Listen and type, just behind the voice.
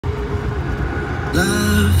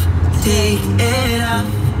Love, take it off.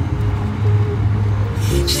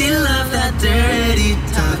 She loved that dirty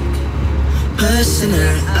talk, pushing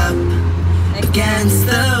her up against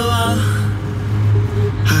the wall.